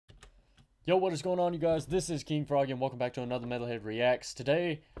Yo, what is going on, you guys? This is King Frog, and welcome back to another Metalhead Reacts.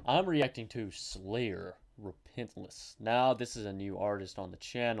 Today, I'm reacting to Slayer, Repentless. Now, this is a new artist on the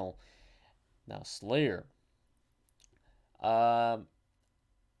channel. Now, Slayer. Um,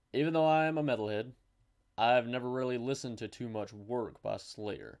 Even though I am a Metalhead, I've never really listened to too much work by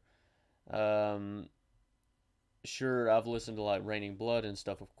Slayer. Um, sure, I've listened to like Raining Blood and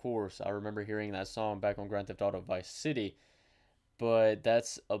stuff, of course. I remember hearing that song back on Grand Theft Auto Vice City, but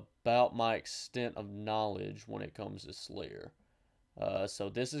that's about my extent of knowledge when it comes to Slayer. So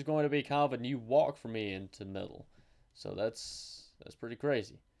this is going to be kind of a new walk for me into metal. So that's pretty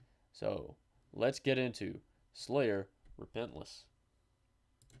crazy. So let's get into Slayer Repentless.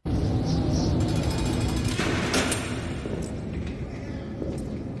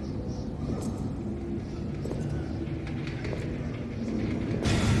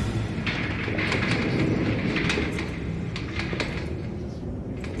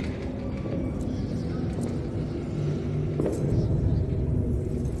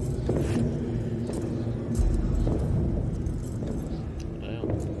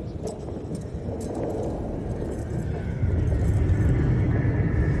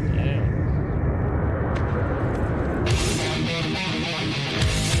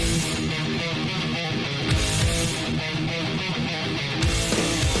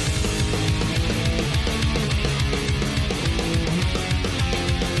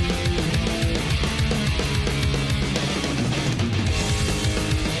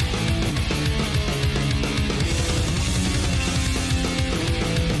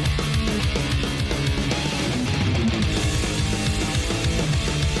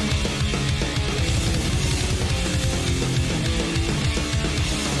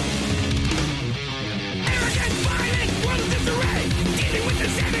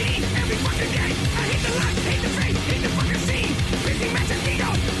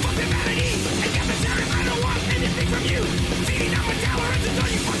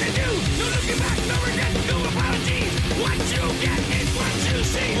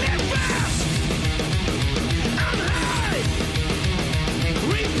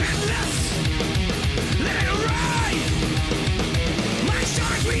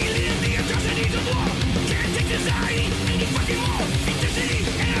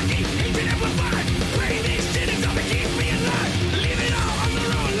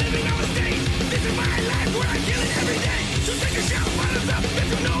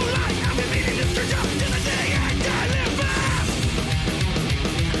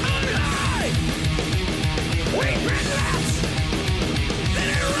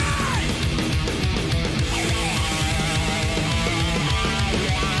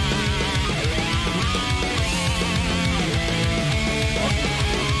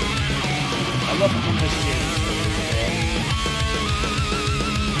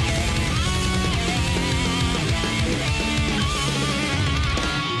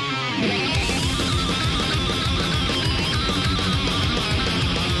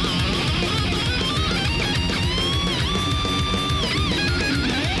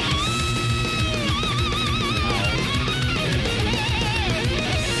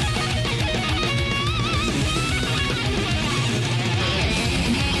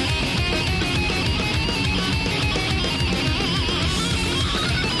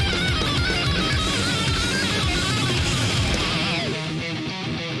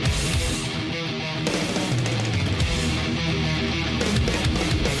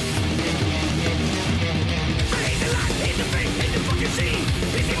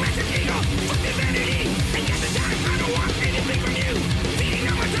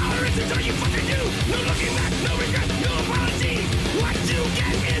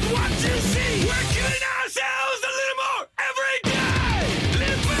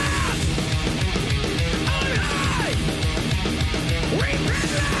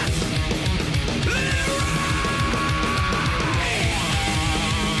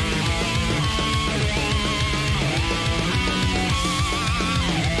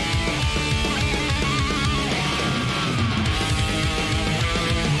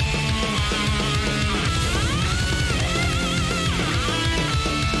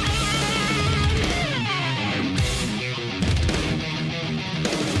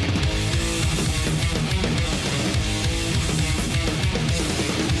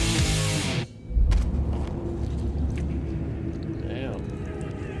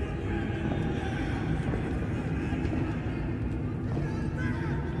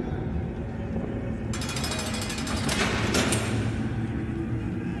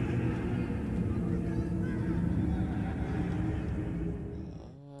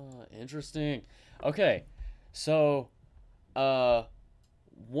 Interesting. Okay, so, uh,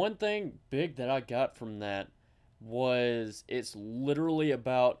 one thing big that I got from that was it's literally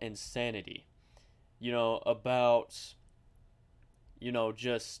about insanity. About,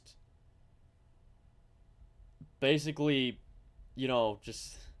 just basically,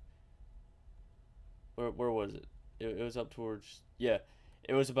 just where was it? It was up towards, yeah.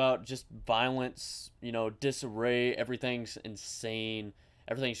 It was about just violence, disarray. Everything's insane.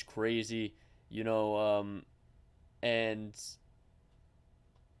 Everything's crazy. And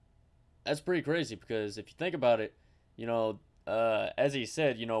that's pretty crazy because if you think about it, as he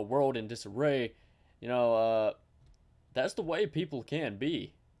said, world in disarray, you know, uh, that's the way people can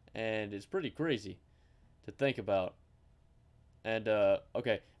be, and it's pretty crazy to think about. And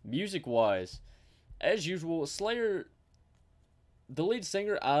okay, music wise, as usual, Slayer, the lead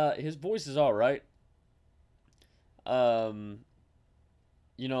singer, his voice is all right. Um,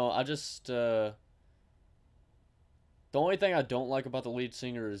 I just the only thing I don't like about the lead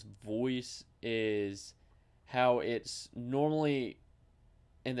singer's voice is how it's normally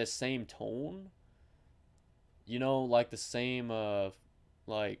in the same tone, like the same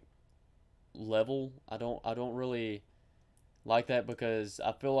like level. I don't really like that because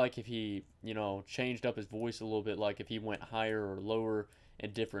I feel like if he, changed up his voice a little bit, like if he went higher or lower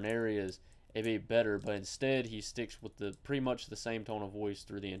in different areas, it'd be better. But instead, he sticks with the pretty much the same tone of voice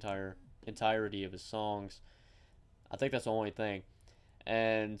through the entirety of his songs. I think that's the only thing.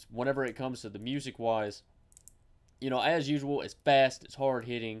 And whenever it comes to the music wise, as usual, it's fast, it's hard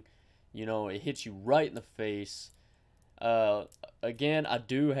hitting, it hits you right in the face. Uh, Again, I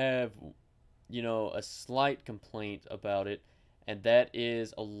do have, a slight complaint about it, and that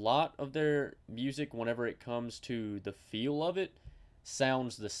is a lot of their music, whenever it comes to the feel of it,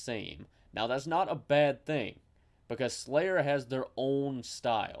 sounds the same. Now, that's not a bad thing, because Slayer has their own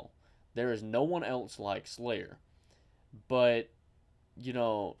style. There is no one else like Slayer. But, you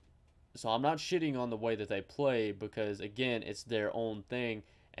know, so I'm not shitting on the way that they play because, again, it's their own thing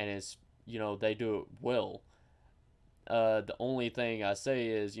and it's, they do it well. The only thing I say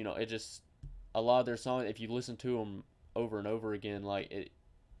is, it just, a lot of their songs, if you listen to them over and over again, like it,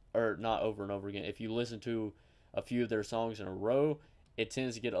 or not over and over again, if you listen to a few of their songs in a row, it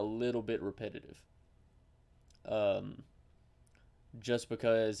tends to get a little bit repetitive. Um, just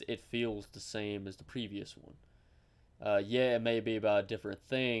because it feels the same as the previous one. Yeah, it may be about a different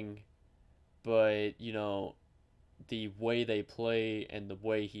thing, but the way they play and the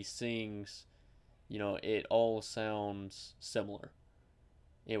way he sings, it all sounds similar.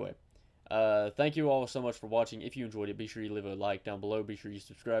 Anyway, thank you all so much for watching. If you enjoyed it, be sure you leave a like down below. Be sure you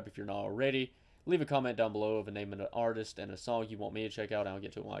subscribe if you're not already. Leave a comment down below of a name of an artist and a song you want me to check out, and I'll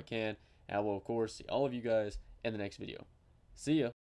get to it when I can. And I will, of course, see all of you guys in the next video. See ya.